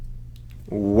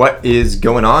What is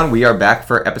going on? We are back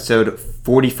for episode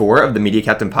 44 of the Media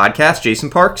Captain Podcast. Jason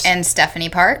Parks. And Stephanie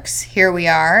Parks. Here we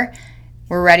are.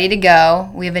 We're ready to go.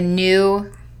 We have a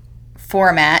new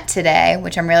format today,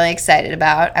 which I'm really excited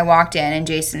about. I walked in and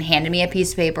Jason handed me a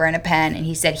piece of paper and a pen and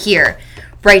he said, "Here,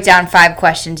 write down 5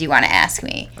 questions you want to ask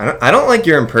me." I don't like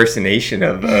your impersonation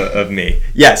of me.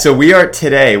 Yeah, so we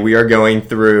are going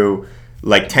through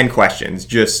like 10 questions.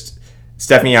 Just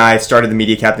Stephanie and I started the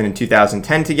Media Captain in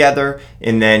 2010 together,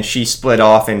 and then she split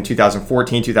off in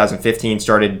 2014, 2015,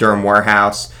 started Durham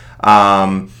Warehouse.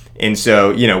 And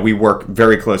so, we work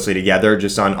very closely together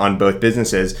just on both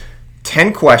businesses.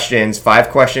 10 questions, 5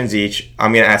 questions each.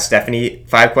 I'm going to ask Stephanie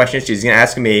 5 questions. She's going to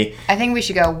ask me. I think we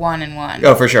should go 1 and 1.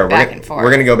 Oh, for sure. Back and forth. We're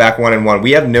going to go back 1 and 1.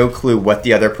 We have no clue what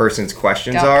the other person's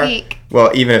questions are. Don't peek. Well,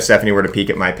 even if Stephanie were to peek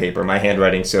at my paper, my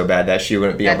handwriting's so bad that she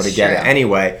wouldn't be able to get it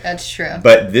anyway. That's true.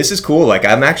 But this is cool. Like,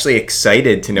 I'm actually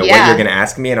excited to know what you're going to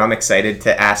ask me, and I'm excited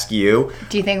to ask you.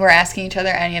 Do you think we're asking each other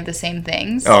any of the same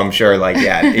things? Oh, I'm sure,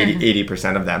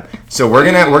 80% of them. So we're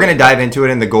gonna dive into it,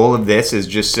 and the goal of this is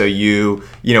just so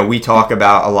we talk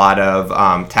about a lot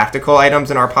of tactical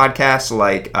items in our podcast,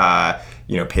 like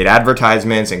paid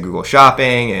advertisements and Google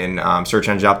Shopping and search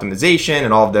engine optimization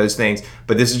and all of those things.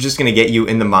 But this is just going to get you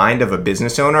in the mind of a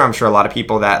business owner. I'm sure a lot of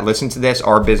people that listen to this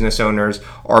are business owners,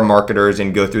 are marketers,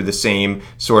 and go through the same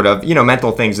sort of,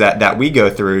 mental things that we go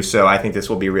through. So I think this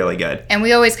will be really good. And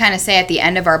we always kind of say at the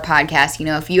end of our podcast,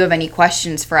 if you have any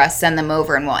questions for us, send them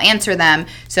over and we'll answer them.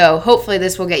 So hopefully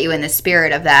this will get you in the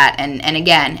spirit of that. And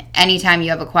again, anytime you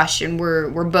have a question,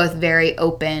 we're both very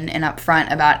open and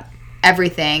upfront about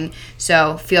everything,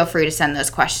 so feel free to send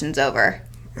those questions over.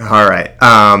 All right.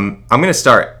 I'm going to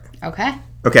start.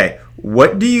 Okay.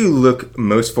 What do you look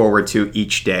most forward to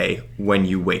each day when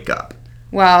you wake up?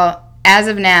 Well, as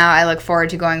of now, I look forward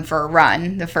to going for a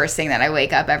run the first thing that I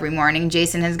wake up every morning.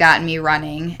 Jason has gotten me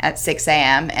running at 6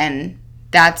 a.m., and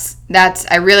that's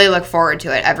I really look forward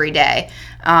to it every day.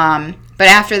 But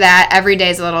after that, every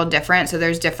day is a little different, so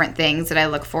there's different things that I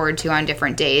look forward to on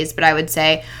different days. But I would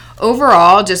say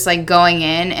overall, just like going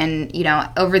in and,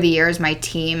 over the years, my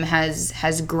team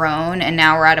has grown, and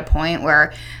now we're at a point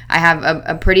where I have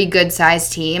a pretty good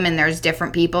sized team, and there's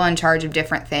different people in charge of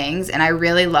different things. And I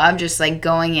really love just like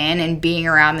going in and being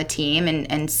around the team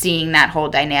and seeing that whole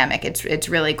dynamic. It's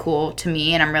really cool to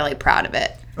me, and I'm really proud of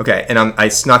it. Okay, and I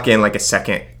snuck in like a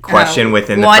second question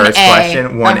within the first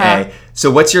question. 1A. So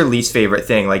what's your least favorite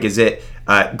thing? Like, is it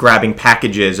grabbing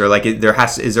packages, or like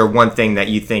is there one thing that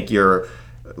you think you're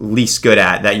least good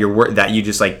at that you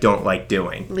just like don't like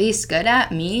doing? Least good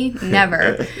at? Me?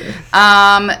 Never.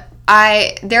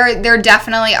 There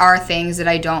definitely are things that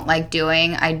I don't like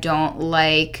doing. I don't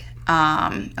like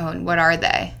what are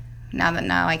they?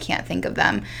 Now I can't think of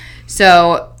them.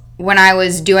 So when I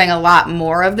was doing a lot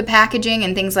more of the packaging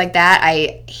and things like that,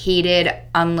 I hated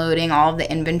unloading all of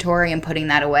the inventory and putting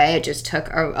that away. It just took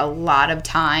a lot of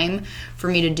time for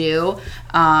me to do.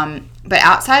 But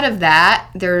outside of that,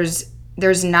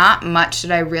 there's not much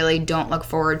that I really don't look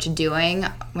forward to doing.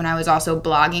 When I was also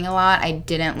blogging a lot, I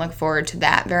didn't look forward to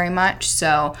that very much.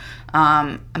 So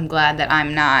I'm glad that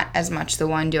I'm not as much the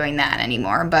one doing that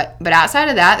anymore. But outside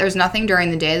of that, there's nothing during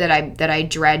the day that I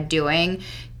dread doing.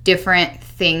 Different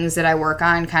things that I work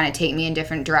on kind of take me in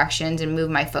different directions and move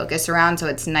my focus around. So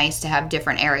it's nice to have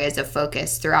different areas of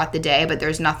focus throughout the day. But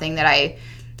there's nothing that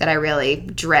I really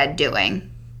dread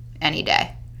doing any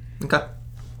day. Okay.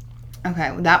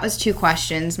 Okay, well, that was 2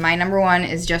 questions. My number 1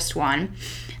 is just one.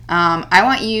 I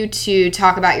want you to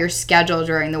talk about your schedule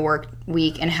during the work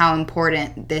week and how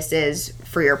important this is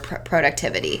for your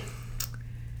productivity.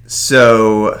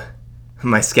 So,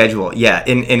 my schedule, yeah,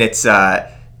 and it's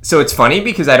so it's funny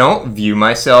because I don't view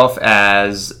myself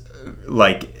as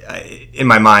like in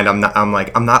my mind I'm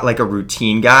not like a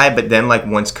routine guy, but then like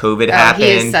once COVID happened,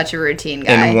 he is such a routine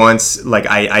guy, and once like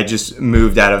I just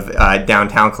moved out of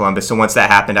downtown Columbus, so once that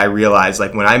happened, I realized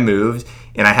like when I moved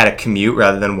and I had a commute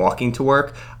rather than walking to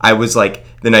work, I was like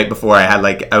the night before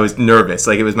I was nervous,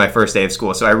 like it was my first day of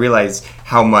school, so I realized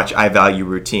how much I value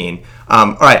routine.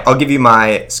 All right, I'll give you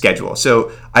my schedule.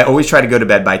 So I always try to go to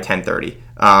bed by 10:30.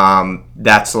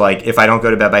 That's like, if I don't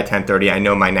go to bed by 10:30, I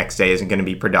know my next day isn't going to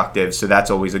be productive. So that's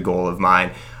always a goal of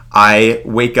mine. I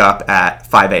wake up at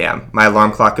 5 a.m. My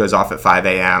alarm clock goes off at 5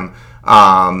 a.m.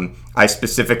 I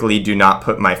specifically do not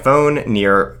put my phone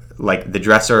near like the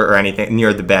dresser or anything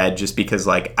near the bed, just because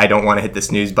like I don't want to hit the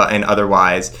snooze button.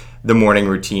 Otherwise, the morning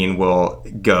routine will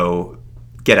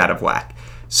get out of whack.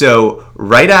 So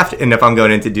right after, and if I'm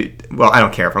going into I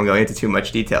don't care if I'm going into too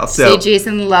much detail. So see,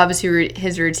 Jason loves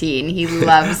his routine. He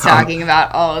loves talking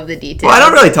about all of the details. Well, I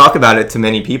don't really talk about it to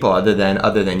many people other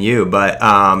than you, but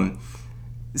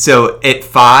So at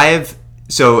 5,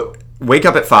 so wake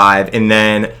up at 5, and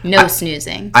then No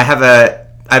snoozing. I have a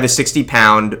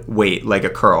 60-pound weight, like a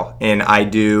curl, and I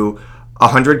do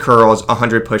 100 curls,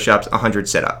 100 push-ups, 100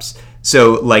 sit-ups.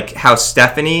 So like how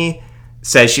Stephanie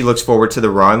says she looks forward to the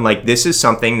run, like this is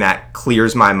something that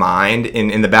clears my mind.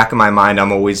 In the back of my mind,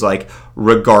 I'm always like,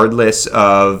 regardless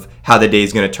of how the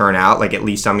day's going to turn out, like at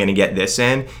least I'm going to get this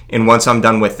in. And once I'm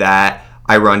done with that,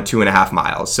 I run 2.5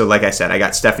 miles. So like I said, I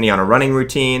got Stephanie on a running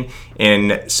routine.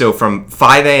 And so from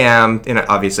 5 a.m., and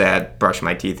obviously I had brushed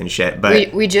my teeth and shit,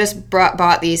 but we just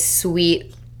bought these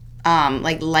sweet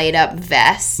like light up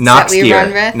vests Knox that we Gear.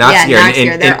 run with. Knox Gear. Knox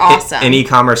Gear. They're awesome. An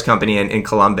e-commerce company in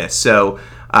Columbus. So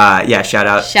shout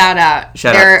out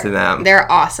to them.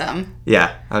 They're awesome.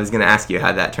 Yeah, I was gonna ask you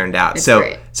how that turned out. It's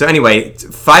great. So anyway,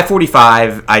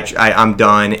 5:45, I'm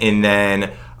done, and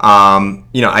then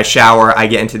I shower. I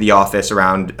get into the office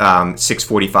around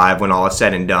 6:45 when all is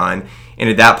said and done. And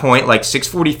at that point, like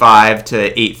 6:45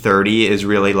 to 8:30 is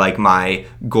really like my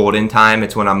golden time.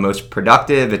 It's when I'm most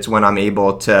productive. It's when I'm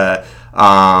able to.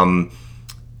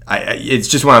 It's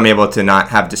just when I'm able to not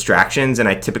have distractions, and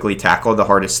I typically tackle the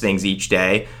hardest things each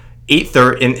day.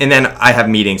 8:30, and then I have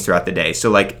meetings throughout the day.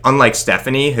 So like, unlike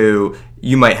Stephanie, who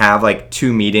you might have like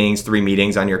 2 meetings, 3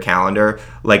 meetings on your calendar,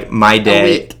 like my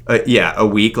day, a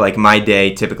week. Like my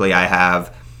day, typically I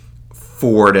have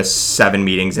 4 to 7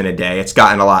 meetings in a day. It's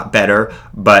gotten a lot better,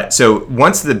 but so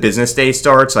once the business day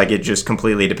starts, like it just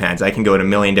completely depends. I can go in a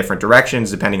million different directions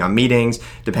depending on meetings,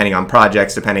 depending on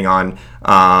projects, depending on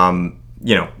other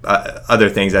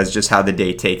things. That's just how the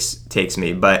day takes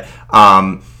me. But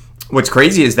what's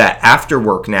crazy is that after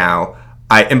work now,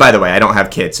 and by the way, I don't have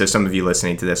kids, so some of you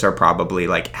listening to this are probably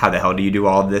like, how the hell do you do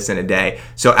all of this in a day?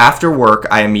 So after work,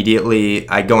 I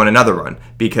go on another run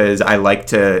because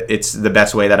it's the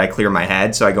best way that I clear my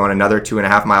head. So I go on another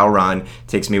 2.5 mile run. It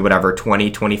takes me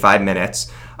 25 minutes.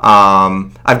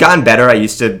 I've gotten better. I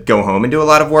used to go home and do a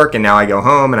lot of work, and now I go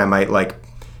home and I might like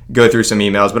go through some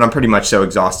emails, but I'm pretty much so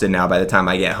exhausted now by the time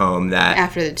I get home that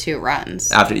after the 2 runs.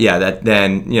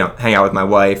 Then hang out with my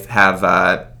wife,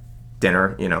 have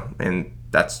dinner, and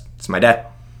it's my day.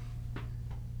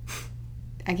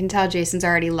 I can tell Jason's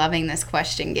already loving this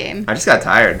question game. I just got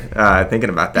tired thinking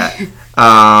about that.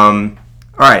 All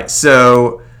right,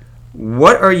 so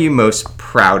what are you most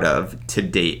proud of to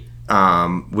date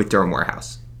with Durham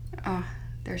Warehouse? Oh,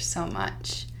 there's so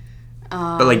much.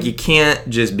 But like, you can't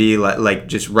just be like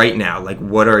just right now. Like,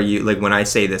 what are you, like, when I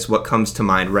say this, what comes to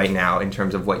mind right now in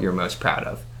terms of what you're most proud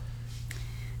of?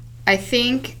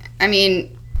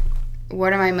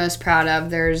 What am I most proud of?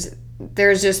 There's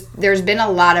been a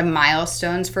lot of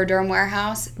milestones for Durham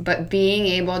Warehouse, but being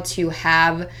able to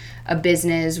have a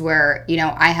business where,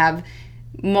 I have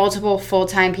multiple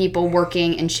full-time people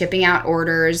working and shipping out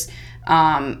orders,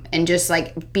 and just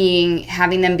like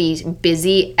having them be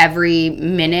busy every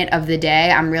minute of the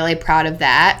day. I'm really proud of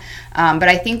that. But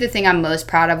I think the thing I'm most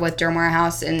proud of with Durham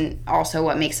Warehouse, and also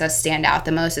what makes us stand out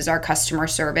the most, is our customer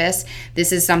service.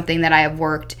 This is something that I have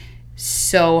worked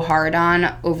so hard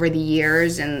on over the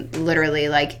years, and literally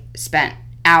like spent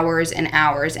hours and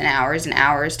hours and hours and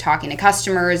hours talking to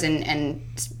customers and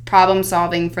problem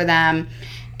solving for them,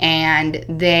 and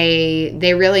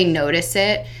they really notice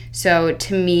it. So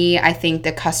to me, I think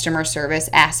the customer service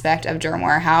aspect of Durham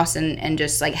Warehouse and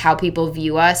just like how people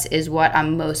view us is what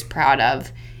I'm most proud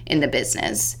of in the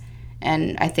business.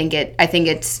 And I think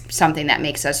it's something that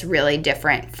makes us really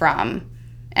different from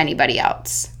anybody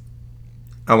else.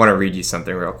 I want to read you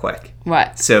something real quick.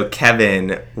 What? So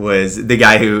Kevin was the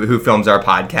guy who films our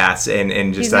podcasts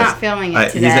and just he's not filming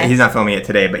it today. He's not filming it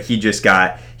today, but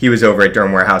he was over at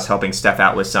Durham Warehouse helping Steph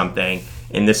out with something,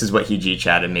 and this is what he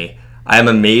G-chatted me. I am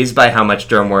amazed by how much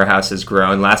Durham Warehouse has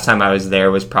grown. Last time I was there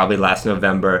was probably last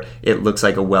November. It looks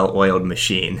like a well-oiled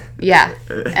machine. Yeah,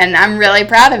 and I'm really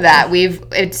proud of that.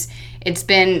 It's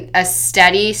been a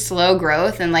steady, slow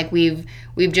growth, and like we've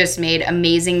just made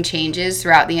amazing changes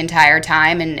throughout the entire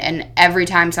time, and every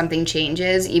time something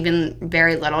changes, even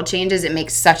very little changes, it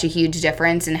makes such a huge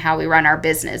difference in how we run our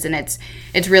business, and it's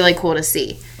really cool to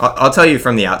see. I'll tell you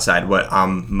from the outside what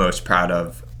I'm most proud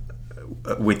of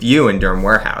with you in Durham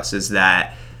Warehouse is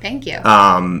that... Thank you.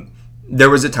 There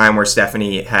was a time where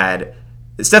Stephanie, by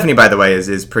the way,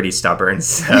 is pretty stubborn,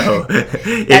 so...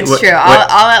 That's true.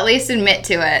 I'll at least admit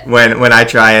to it. When I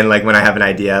try and, like, when I have an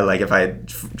idea, like, if I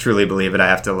truly believe it, I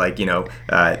have to, like,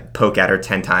 poke at her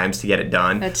 10 times to get it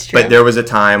done. That's true. But there was a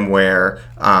time where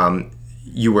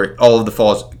all of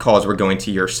the calls were going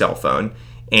to your cell phone,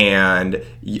 and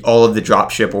all of the drop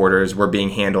ship orders were being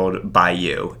handled by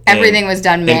you. Everything was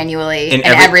done manually, and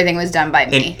everything was done by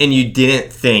me. And you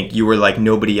didn't think, you were like,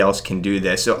 nobody else can do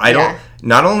this. So I don't,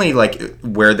 not only like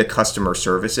where the customer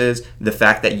service is, the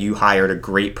fact that you hired a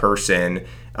great person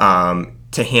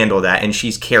to handle that, and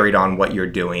she's carried on what you're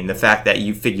doing. The fact that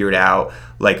you figured out,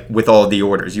 like with all of the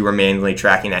orders, you were manually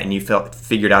tracking that, and you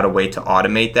figured out a way to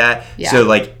automate that. Yeah. So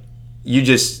like,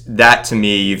 that to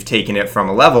me, you've taken it from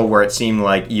a level where it seemed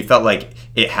like you felt like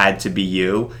it had to be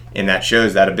you, and that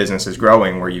shows that a business is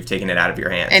growing where you've taken it out of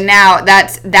your hands. And now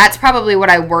that's probably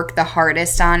what I work the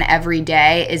hardest on every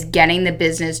day, is getting the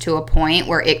business to a point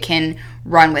where it can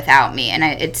run without me. And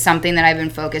it's something that I've been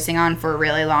focusing on for a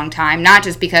really long time, not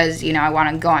just because, I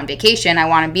want to go on vacation, I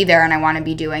want to be there and I want to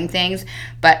be doing things,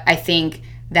 but I think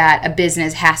that a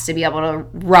business has to be able to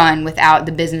run without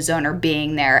the business owner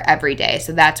being there every day.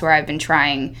 So that's where I've been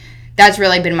trying. That's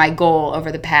really been my goal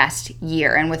over the past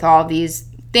year. And with all these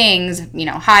things,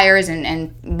 hires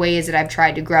and ways that I've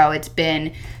tried to grow, it's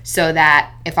been so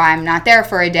that if I'm not there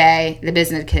for a day, the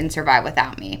business can survive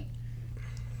without me.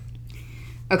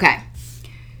 Okay.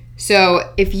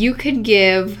 So if you could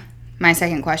give, my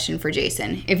second question for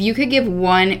Jason, if you could give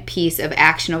one piece of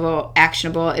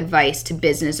actionable advice to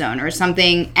business owners,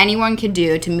 something anyone could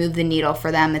do to move the needle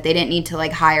for them that they didn't need to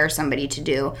like hire somebody to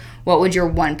do, what would your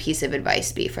one piece of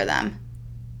advice be for them?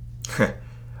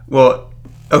 Well,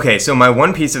 okay, so my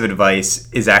one piece of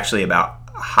advice is actually about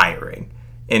hiring.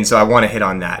 And so I want to hit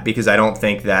on that because I don't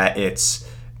think that it's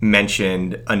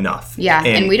mentioned enough. Yeah,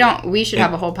 and we should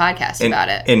have a whole podcast about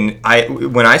it.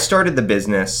 And when I started the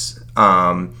business,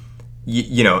 and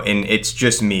it's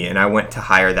just me, and I went to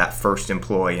hire that first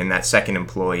employee and that second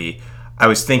employee, I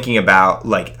was thinking about,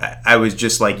 like, I was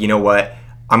just like, you know what,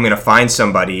 I'm going to find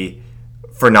somebody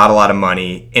for not a lot of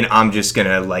money, and I'm just going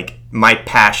to, like, my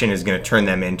passion is going to turn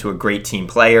them into a great team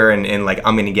player, and like,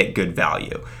 I'm going to get good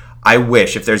value. I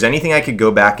wish, if there's anything I could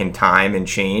go back in time and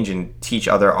change and teach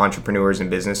other entrepreneurs and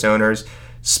business owners,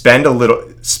 spend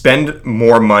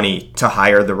more money to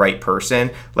hire the right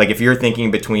person. Like, if you're thinking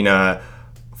between a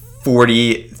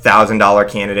 $40,000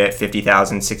 candidate, $50,000,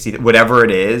 $60,000, whatever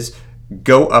it is,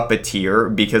 go up a tier,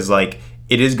 because like,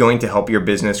 it is going to help your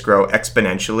business grow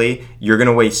exponentially. You're going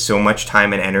to waste so much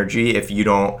time and energy if you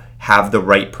don't have the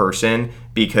right person,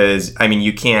 because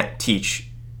you can't teach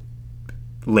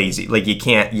lazy. Like, you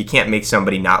can't make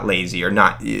somebody not lazy or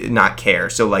not care.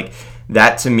 So like,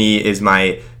 that to me is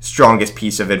my strongest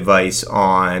piece of advice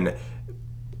on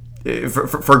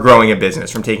for growing a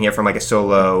business, from taking it from like a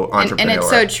solo entrepreneur. And it's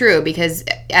so true, because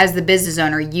as the business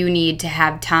owner, you need to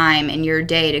have time in your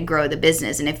day to grow the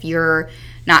business. And if you're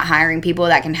not hiring people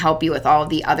that can help you with all of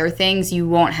the other things, you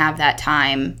won't have that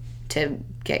time to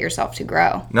get yourself to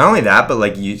grow. Not only that, but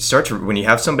like, when you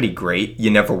have somebody great, you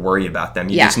never worry about them.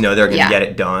 You just know they're going to get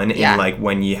it done. And like,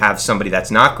 when you have somebody that's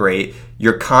not great,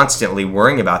 you're constantly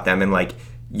worrying about them, and like,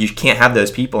 you can't have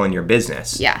those people in your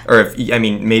business. Yeah. Or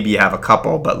maybe you have a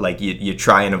couple, but like, you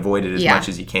try and avoid it as much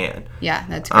as you can. Yeah,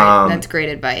 that's great. That's great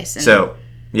advice. And so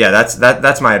yeah,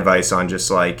 that's my advice on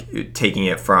just like taking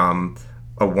it from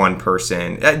a one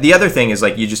person. The other thing is,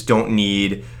 like, you just don't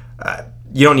need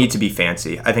to be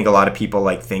fancy. I think a lot of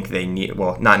people think they need,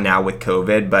 well, not now with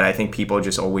COVID, but I think people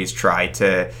just always try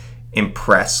to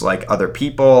impress like other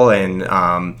people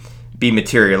and be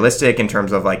materialistic in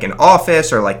terms of like an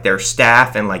office or like their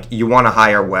staff, and like, you want to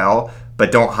hire well,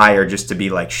 but don't hire just to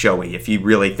be like showy. If you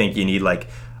really think you need like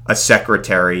a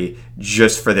secretary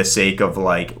just for the sake of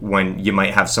like, when you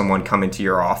might have someone come into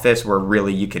your office where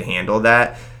really you could handle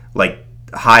that, like,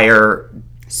 hire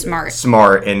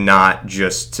smart and not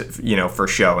just for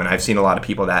show. And I've seen a lot of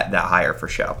people that hire for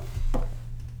show.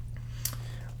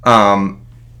 How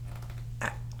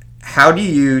do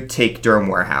you take Durham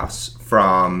Warehouse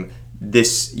from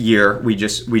this year? We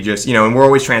just and we're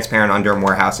always transparent on Durham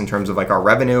Warehouse in terms of like our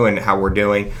revenue and how we're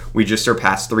doing. We just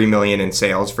surpassed 3 million in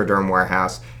sales for Durham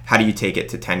Warehouse. How do you take it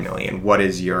to 10 million? What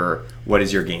is your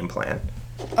game plan?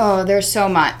 Oh, there's so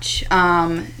much.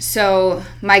 So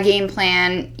my game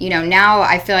plan, now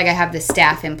I feel like I have the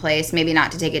staff in place, maybe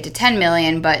not to take it to 10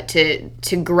 million, but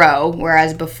to grow.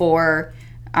 Whereas before,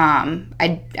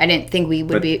 I didn't think we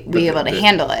would be able to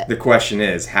handle it. The question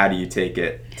is, how do you take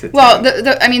it to 10? Well,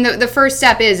 the first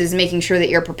step is making sure that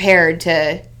you're prepared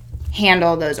to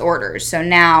handle those orders. So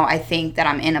now I think that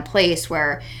I'm in a place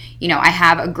where, I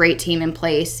have a great team in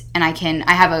place, and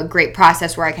I have a great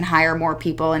process where I can hire more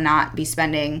people and not be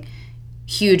spending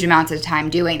huge amounts of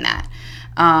time doing that.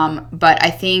 But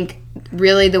I think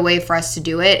really the way for us to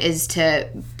do it is to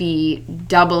be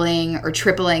doubling or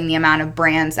tripling the amount of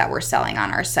brands that we're selling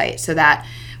on our site, so that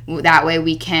way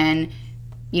we can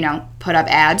put up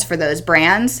ads for those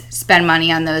brands, spend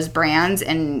money on those brands.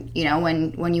 And,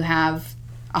 when you have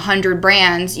 100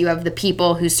 brands, you have the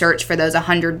people who search for those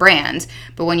 100 brands.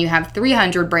 But when you have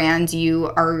 300 brands, you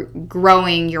are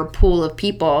growing your pool of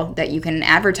people that you can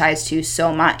advertise to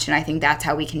so much. And I think that's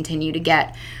how we continue to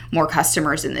get more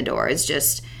customers in the door, is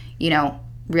just,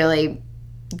 really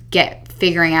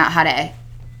figuring out how to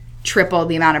triple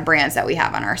the amount of brands that we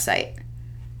have on our site.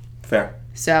 Fair.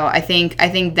 So I think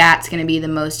that's going to be the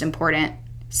most important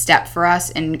step for us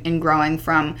in growing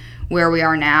from where we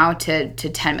are now to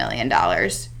 $10 million.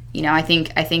 I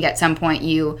think at some point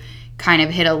you kind of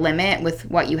hit a limit with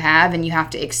what you have, and you have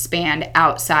to expand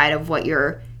outside of what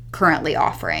you're currently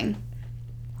offering.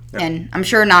 Yep. And I'm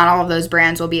sure not all of those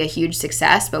brands will be a huge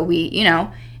success, but we,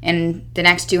 in the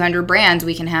next 200 brands,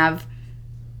 we can have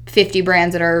 50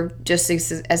 brands that are just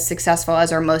as successful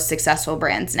as our most successful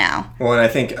brands now. Well, and I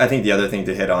think the other thing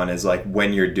to hit on is, like,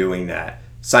 when you're doing that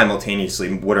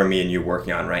simultaneously, what are me and you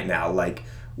working on right now? Like,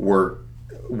 we're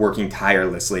working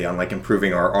tirelessly on, like,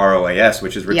 improving our ROAS,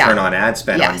 which is return on ad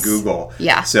spend on Google.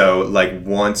 Yeah. So, like,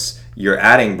 once you're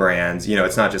adding brands,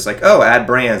 it's not just like, oh, add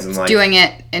brands and, like, doing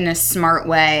it in a smart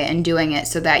way, and doing it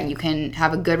so that you can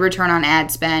have a good return on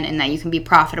ad spend and that you can be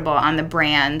profitable on the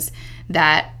brands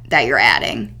that you're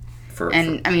adding.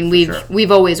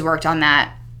 We've always worked on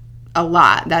that a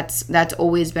lot. That's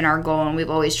always been our goal, and we've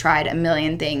always tried a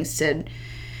million things to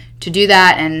do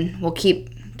that, and we'll keep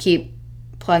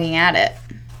plugging at it.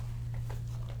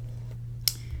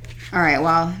 All right,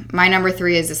 well, my number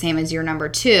 3 is the same as your number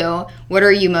 2. What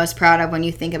are you most proud of when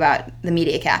you think about the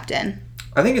Media Captain?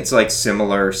 I think it's, like,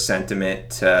 similar sentiment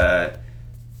to...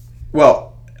 Well,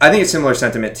 I think it's similar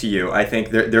sentiment to you. I think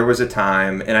there was a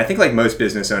time, and I think, like, most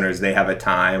business owners, they have a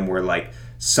time where, like,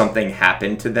 something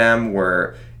happened to them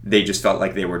where they just felt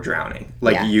like they were drowning.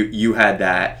 Like, you had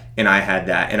that, and I had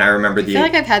that, and I remember I feel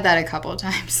like I've had that a couple of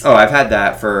times. Oh, I've had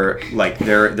that for, like,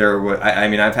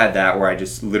 I've had that where I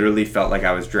just literally felt like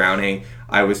I was drowning.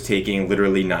 I was taking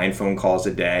literally 9 phone calls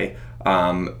a day.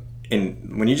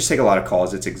 And when you just take a lot of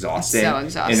calls, it's exhausting. It's so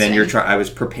exhausting. And then I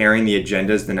was preparing the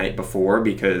agendas the night before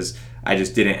because I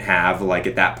just didn't have, like,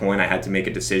 at that point, I had to make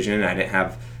a decision, and I didn't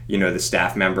have, the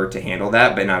staff member to handle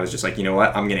that. But I was just like, you know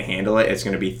what? I'm going to handle it. It's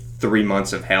going to be 3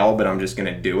 months of hell, but I'm just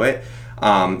going to do it.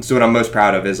 So what I'm most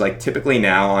proud of is, like, typically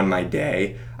now on my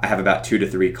day, I have about 2 to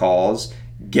 3 calls,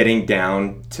 getting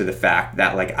down to the fact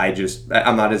that, like,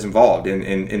 I'm not as involved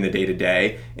in the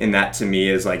day-to-day. And that, to me,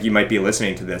 is, like, you might be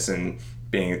listening to this and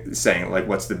saying, like,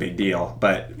 what's the big deal?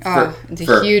 But it's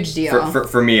a huge deal.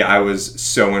 For me, I was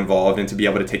so involved, and to be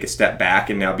able to take a step back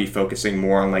and now be focusing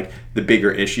more on, like, the bigger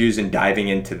issues and diving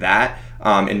into that,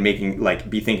 and making, like,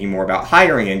 be thinking more about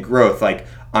hiring and growth, like,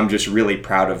 I'm just really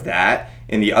proud of that.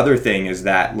 And the other thing is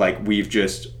that, like, we've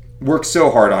just worked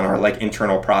so hard on our, like,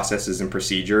 internal processes and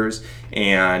procedures.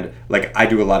 And, like,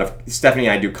 Stephanie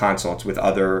and I do consults with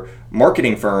other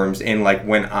marketing firms, and, like,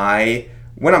 when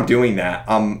I'm doing that,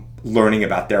 I'm learning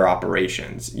about their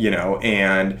operations,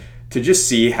 and to just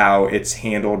see how it's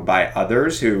handled by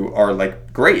others who are,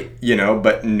 like, great,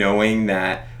 but knowing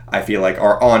that I feel like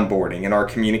our onboarding and our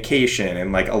communication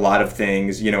and, like, a lot of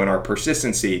things, and our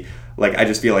persistency, like, I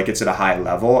just feel like it's at a high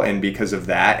level. And because of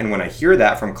that, and when I hear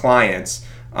that from clients,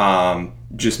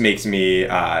 just makes me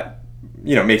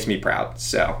proud.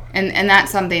 So and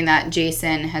that's something that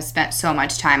Jason has spent so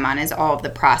much time on, is all of the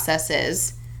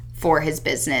processes for his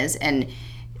business. And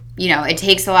it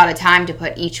takes a lot of time to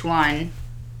put each one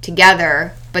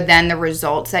together, but then the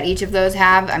results that each of those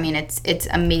have, I mean, it's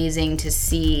amazing to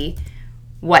see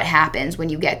what happens when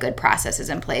you get good processes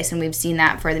in place. And we've seen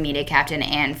that for the Media Captain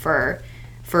and for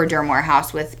Derm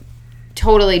Warehouse, with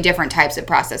totally different types of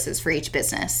processes for each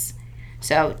business.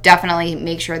 So definitely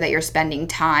make sure that you're spending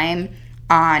time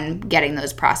on getting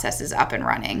those processes up and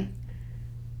running.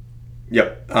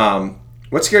 Yep.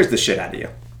 What scares the shit out of you?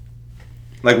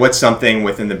 Like, what's something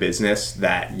within the business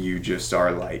that you just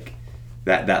are, like,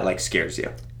 that like, scares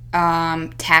you?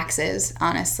 Taxes,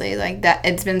 honestly. Like, that,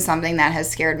 it's been something that has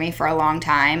scared me for a long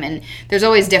time. And there's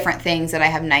always different things that I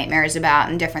have nightmares about,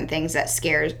 and different things that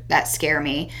scare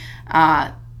me.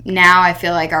 Now I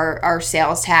feel like our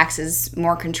sales tax is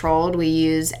more controlled. We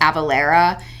use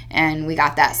Avalara, and we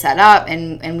got that set up,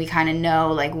 and we kind of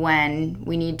know, like, when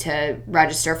we need to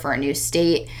register for a new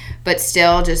state. But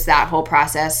still, just that whole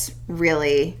process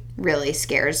really, really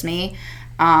scares me,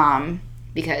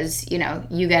 because,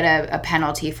 you get a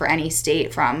penalty for any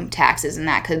state from taxes, and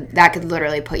that could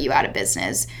literally put you out of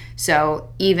business. So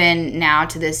even now,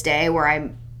 to this day, where I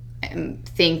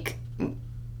think,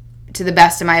 to the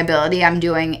best of my ability, I'm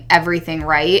doing everything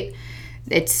right,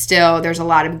 it's still, there's a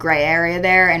lot of gray area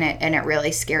there, and it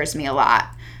really scares me a lot.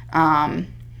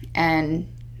 And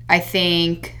I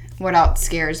think what else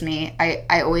scares me?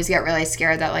 I always get really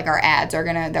scared that like our ads are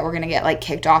that we're gonna get like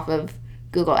kicked off of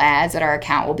Google Ads, that our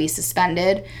account will be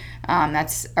suspended.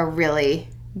 That's a really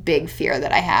big fear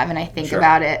that I have, and I think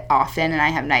about it often, and I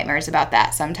have nightmares about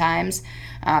that sometimes.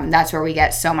 That's where we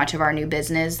get so much of our new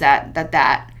business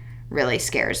that really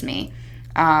scares me.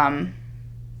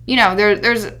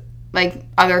 There's like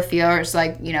other fears,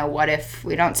 like, what if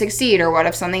we don't succeed, or what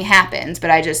if something happens? But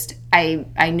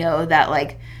I know that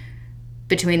like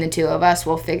between the two of us,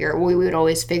 we would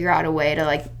always figure out a way to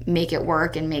like make it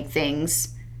work and make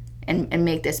things and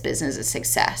make this business a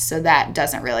success. So that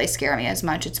doesn't really scare me as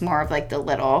much. It's more of like the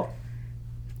little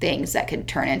things that could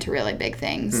turn into really big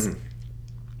things. Mm-hmm.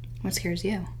 What scares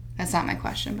you? That's not my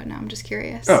question, but now I'm just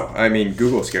curious. Oh, I mean,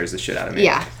 Google scares the shit out of me.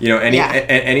 Yeah.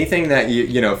 Anything that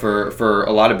for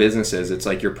a lot of businesses, it's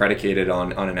like you're predicated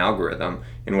on an algorithm,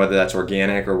 and whether that's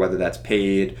organic or whether that's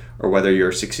paid or whether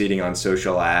you're succeeding on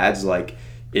social ads, like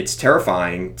it's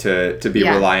terrifying to be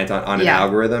reliant on an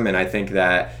algorithm. And I think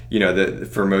that,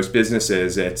 for most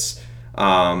businesses, it's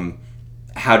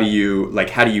how do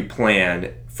you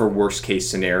plan for worst case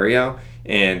scenario?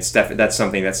 And that's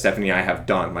something that Stephanie and I have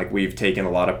done. Like, we've taken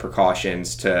a lot of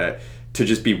precautions to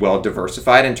just be well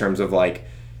diversified in terms of like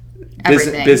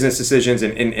business decisions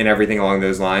and everything along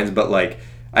those lines. But like,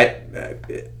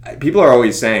 people are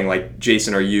always saying like,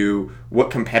 Jason,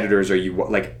 what competitors are you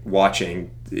like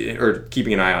watching or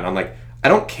keeping an eye on? I'm like, I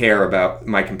don't care about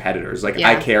my competitors. Like,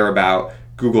 I care about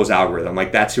Google's algorithm.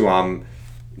 Like, that's who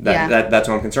that's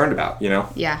what I'm concerned about,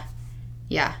 Yeah.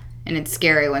 Yeah. And it's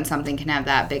scary when something can have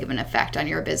that big of an effect on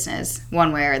your business,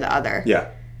 one way or the other. Yeah.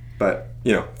 But,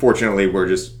 fortunately, we're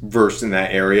just versed in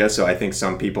that area. So I think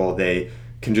some people, they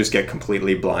can just get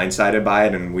completely blindsided by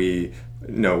it, and we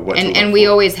know what to look for.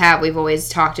 We've always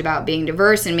talked about being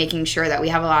diverse and making sure that we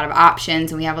have a lot of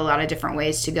options and we have a lot of different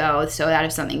ways to go, so that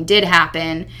if something did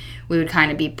happen, we would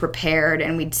kind of be prepared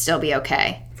and we'd still be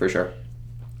okay. For sure.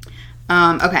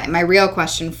 Okay, my real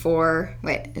question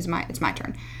it's my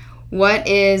turn. What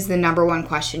is the number one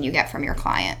question you get from your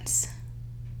clients?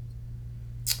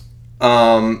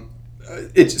 That's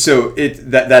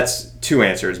two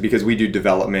answers, because we do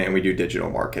development and we do digital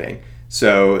marketing.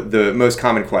 So the most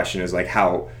common question is like,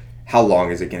 how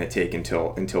long is it going to take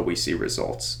until we see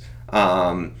results?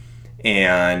 And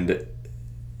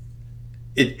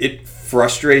it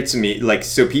frustrates me. Like,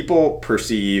 so people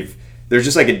perceive there's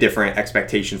just like a different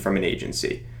expectation from an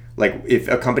agency. Like, if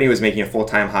a company was making a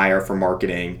full-time hire for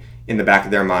marketing, in the back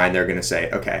of their mind, they're going to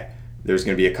say, okay, there's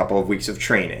going to be a couple of weeks of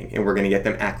training, and we're going to get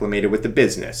them acclimated with the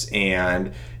business.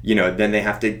 And, then they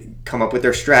have to come up with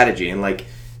their strategy. And like,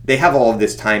 they have all of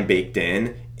this time baked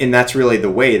in. And that's really the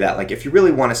way that, like, if you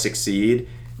really want to succeed,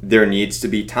 there needs to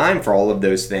be time for all of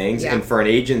those things. Yeah. And for an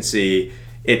agency,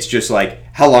 it's just like,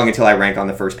 how long until I rank on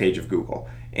the first page of Google?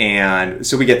 And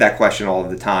so we get that question all of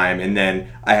the time. And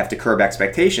then I have to curb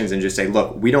expectations and just say,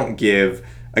 look, we don't give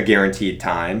a guaranteed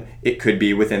time. It could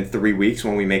be within 3 weeks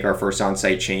when we make our first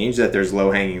on-site change that there's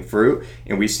low-hanging fruit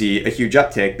and we see a huge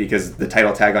uptick because the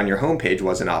title tag on your homepage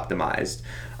wasn't optimized.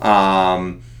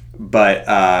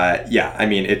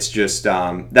 It's just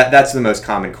that's the most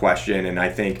common question. And I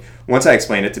think once I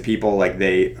explain it to people, like,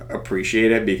 they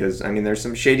appreciate it, because there's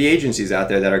some shady agencies out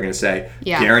there that are going to say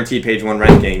guaranteed page 1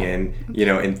 ranking in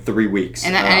 3 weeks.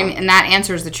 And that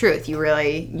answers the truth. You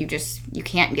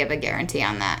can't give a guarantee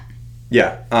on that.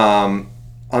 Yeah.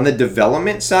 On the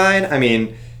development side,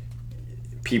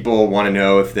 people want to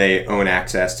know if they own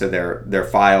access to their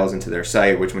files and to their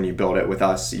site, which when you build it with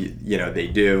us, they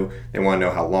do. They want to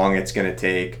know how long it's going to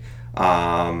take.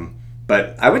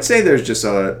 But I would say there's just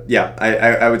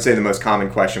I would say the most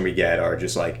common question we get are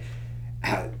just like,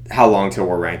 how long till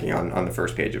we're ranking on the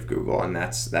first page of Google? And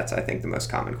that's I think the most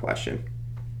common question.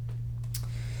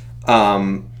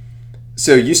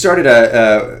 So you started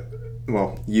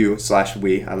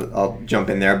you/we, I'll jump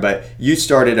in there, but you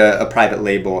started a private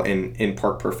label in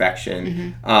Park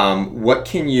Perfection. Mm-hmm. What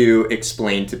can you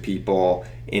explain to people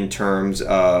in terms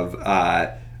of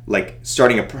like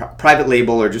starting a private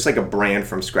label or just like a brand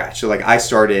from scratch? So like, I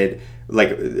started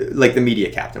like the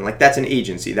Media Captain, like that's an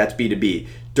agency, that's B2B.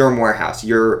 Durham Warehouse,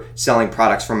 you're selling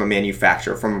products from a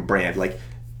manufacturer, from a brand. Like,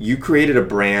 you created a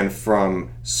brand from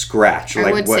scratch.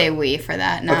 I would say we for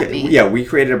that, not me. Yeah, we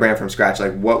created a brand from scratch.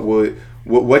 Like,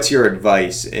 what's your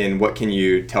advice, and what can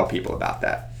you tell people about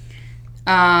that?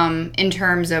 In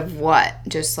terms of what?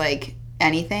 Just like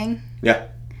anything? Yeah.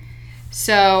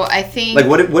 So I think, like,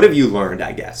 what have you learned,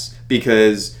 I guess?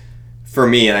 Because for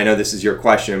me, and I know this is your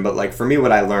question, but like for me,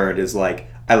 what I learned is like,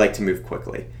 I like to move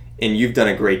quickly, and you've done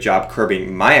a great job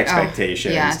curbing my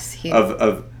expectations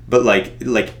of but like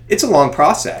it's a long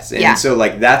process. And Yeah. so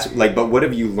like that's like, but what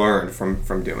have you learned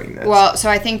from doing this? Well, so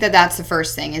I think that that's the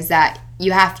first thing, is that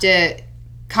you have to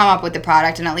come up with the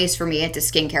product, and at least for me, it's a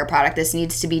skincare product. This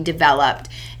needs to be developed,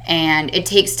 and it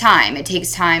takes time. It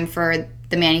takes time for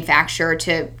the manufacturer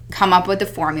to come up with the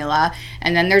formula,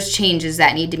 and then there's changes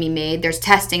that need to be made. There's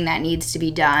testing that needs to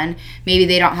be done. Maybe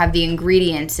they don't have the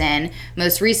ingredients in.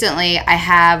 Most recently, I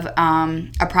have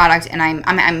a product, and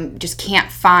I'm just can't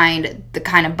find the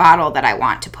kind of bottle that I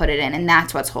want to put it in, and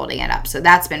that's what's holding it up. So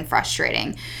that's been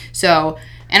frustrating. So,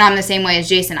 and I'm the same way as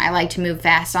Jason. I like to move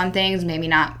fast on things, maybe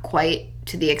not quite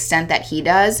to the extent that he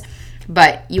does,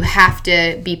 but you have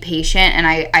to be patient. And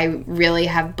I really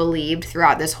have believed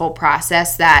throughout this whole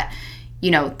process that,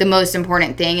 the most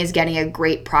important thing is getting a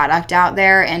great product out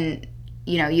there. And,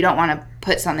 you don't want to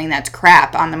put something that's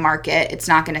crap on the market. It's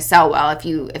not going to sell well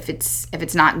if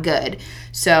it's not good.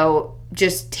 So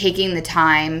just taking the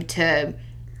time to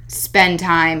spend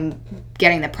time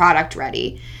getting the product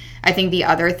ready. I think the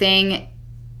other thing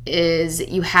is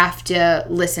you have to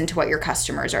listen to what your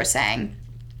customers are saying.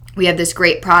 We have this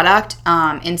great product,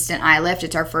 Instant Eye Lift.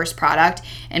 It's our first product,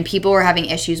 and people were having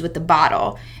issues with the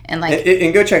bottle. And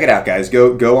and go check it out, guys.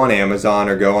 Go on Amazon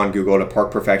or go on Google to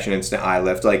Park Perfection Instant Eye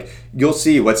Lift. Like, you'll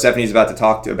see what Stephanie's about to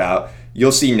talk about.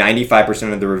 You'll see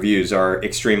 95% of the reviews are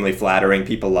extremely flattering.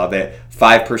 People love it.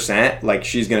 5%, like,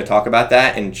 she's going to talk about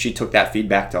that, and she took that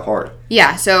feedback to heart.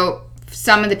 Yeah, so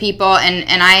some of the people, and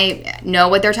I know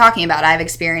what they're talking about. I've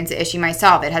experienced the issue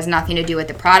myself. It has nothing to do with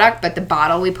the product, but the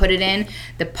bottle we put it in,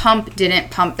 the pump didn't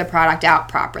pump the product out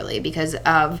properly because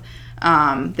of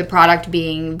the product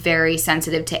being very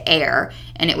sensitive to air,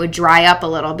 and it would dry up a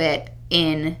little bit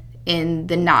in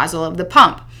the nozzle of the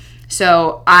pump.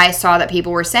 So I saw that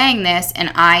people were saying this,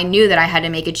 and I knew that I had to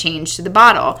make a change to the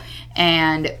bottle.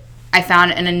 And I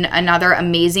found another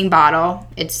amazing bottle.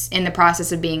 It's in the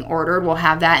process of being ordered. We'll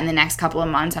have that in the next couple of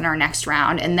months on our next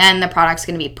round. And then the product's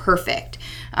going to be perfect.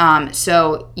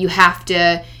 So you have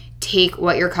to take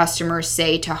what your customers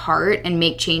say to heart and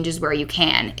make changes where you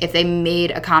can. If they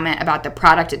made a comment about the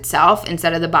product itself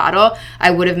instead of the bottle,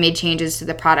 I would have made changes to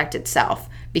the product itself.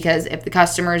 Because if the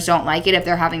customers don't like it, if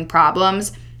they're having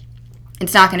problems,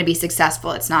 it's not going to be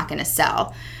successful. It's not going to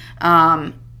sell.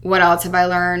 What else have I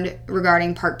learned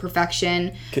regarding Park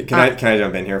Perfection? Can I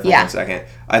jump in here for 1 second?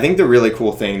 I think the really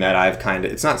cool thing that I've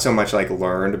it's not so much like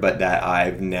learned, but that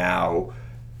I've now,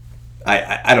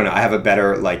 I don't know, I have a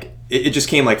better, like, it just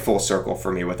came like full circle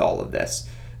for me with all of this.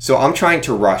 So I'm trying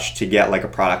to rush to get like a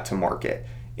product to market.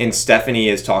 And Stephanie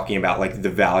is talking about like the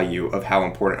value of how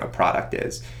important a product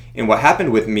is. And what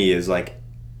happened with me is like,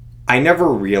 I never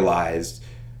realized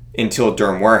until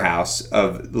Derm Warehouse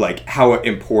of like how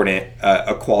important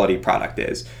a quality product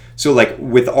is. So like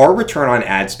with our return on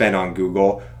ad spend on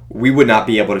Google, we would not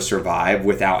be able to survive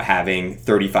without having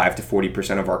 35 to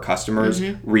 40% of our customers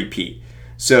repeat.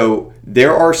 So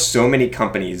there are so many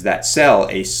companies that sell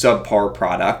a subpar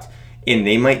product and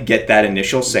they might get that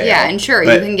initial sale. Yeah, and sure,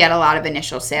 you can get a lot of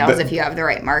initial sales if you have the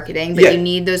right marketing, but you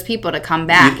need those people to come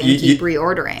back and keep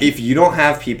reordering. If you don't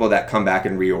have people that come back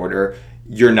and reorder,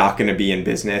 you're not going to be in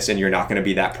business and you're not going to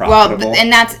be that profitable. Well,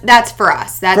 and that's for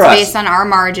us. That's based on our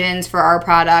margins for our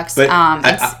products. But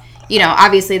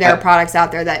obviously there are products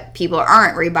out there that people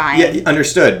aren't rebuying. Yeah,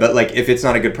 understood. But like if it's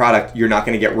not a good product, you're not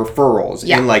going to get referrals.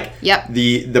 Yeah. And like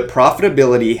the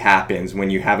profitability happens when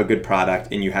you have a good product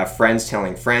and you have friends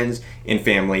telling friends and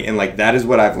family. And like that is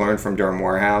what I've learned from Derm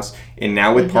Warehouse. And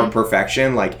now with Park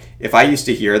Perfection, like if I used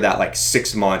to hear that like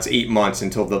 6 months, 8 months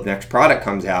until the next product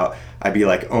comes out, I'd be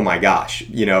like, oh my gosh,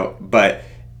 but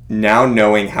now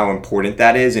knowing how important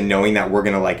that is and knowing that we're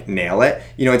going to like nail it,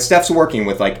 and Steph's working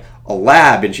with like a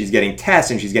lab and she's getting tests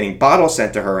and she's getting bottles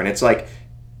sent to her. And it's like,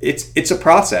 it's a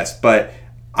process, but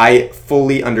I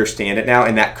fully understand it now.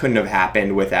 And that couldn't have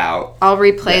happened without. I'll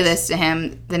replay this to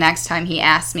him the next time he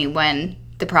asks me when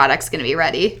the product's going to be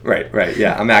ready. Right.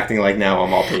 Yeah. I'm acting like now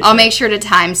I'm all patient. I'll make sure to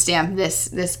timestamp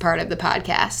this part of the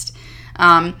podcast.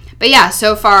 But yeah,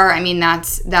 so far, I mean,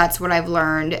 that's what I've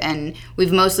learned, and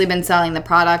we've mostly been selling the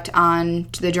product on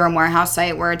the Derm Warehouse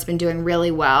site where it's been doing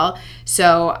really well.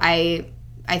 So I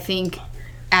think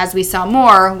as we sell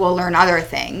more, we'll learn other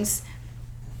things.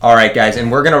 All right, guys,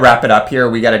 and we're going to wrap it up here.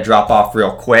 We got to drop off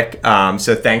real quick.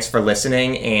 So thanks for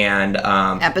listening. And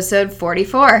episode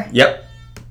 44. Yep.